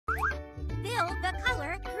Fill the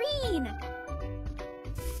color green.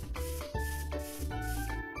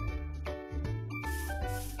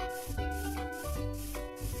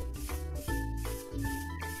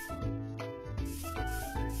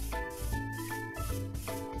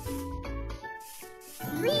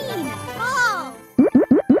 Green ball.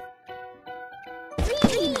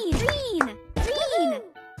 Green.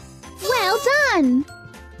 Well done!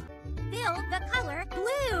 Fill the color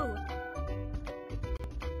blue.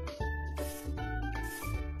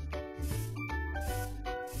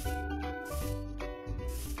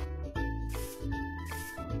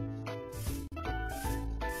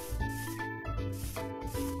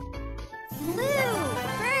 Blue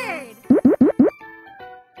bird.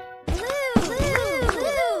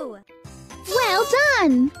 Blue. Well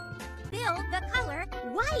done! Fill the color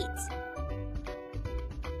white.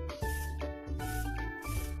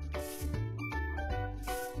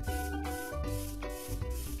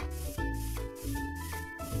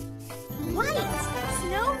 White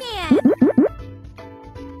snowman.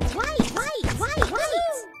 White.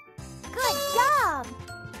 Good job!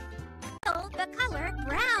 Fill the color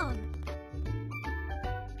brown.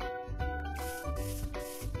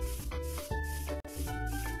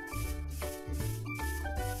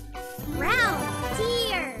 Brown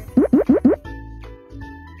deer.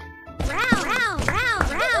 Brown.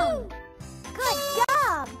 Good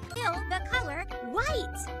job! Fill the color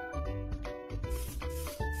white.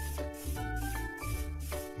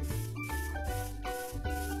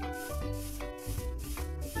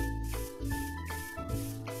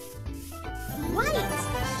 White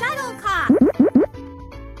shuttlecock.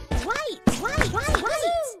 White.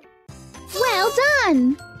 Well done!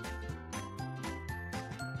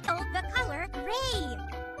 Fill the color gray.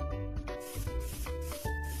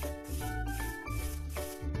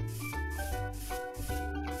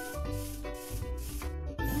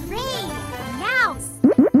 Gray mouse.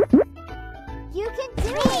 You can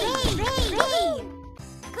do it! Gray.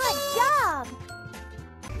 Good job!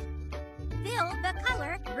 Fill the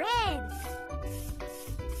color red.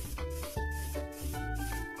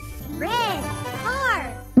 Red car.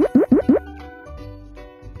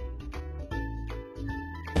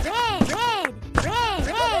 Red.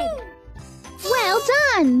 Well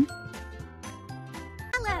done!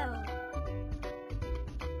 Yellow.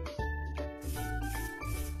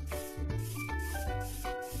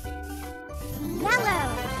 Yellow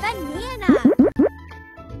banana.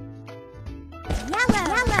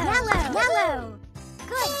 Yellow.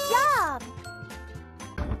 Good job!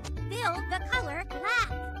 Fill the color black.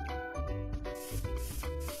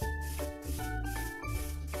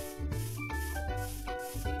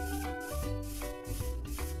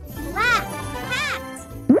 Black hat.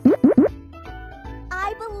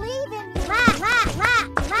 I believe in you! Black.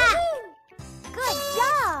 Good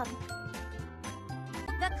job!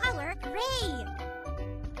 The color gray.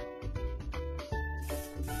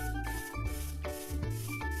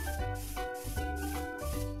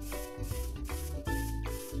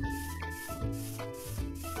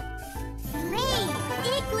 Gray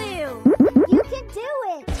igloo. You can do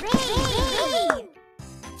it! Gray.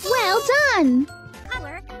 Well done!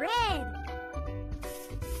 Color red.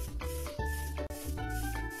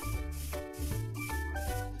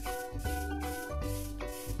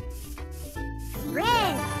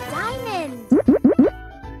 Red diamond.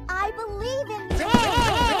 I believe in you!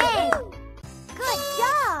 Red. Good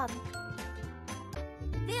job!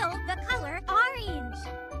 Fill the color orange.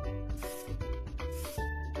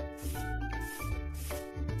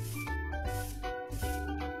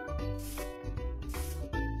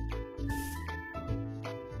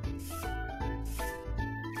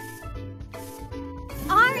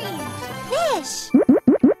 Orange fish.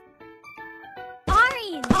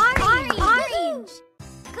 Orange.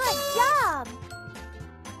 Good job!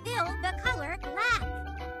 Fill the color black.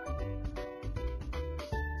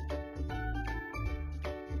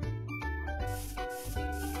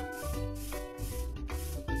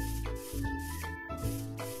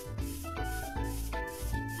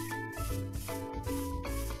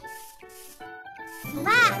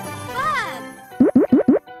 Black bug.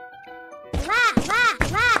 Black.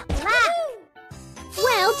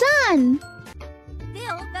 Well done!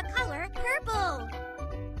 Fill the color purple.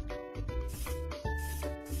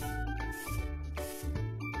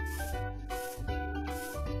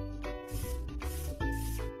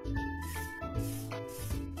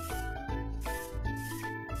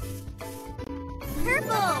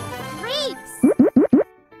 Purple grapes.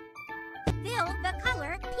 Fill the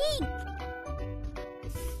color pink.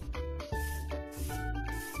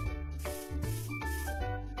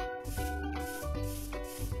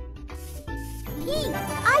 Pink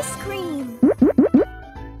ice cream!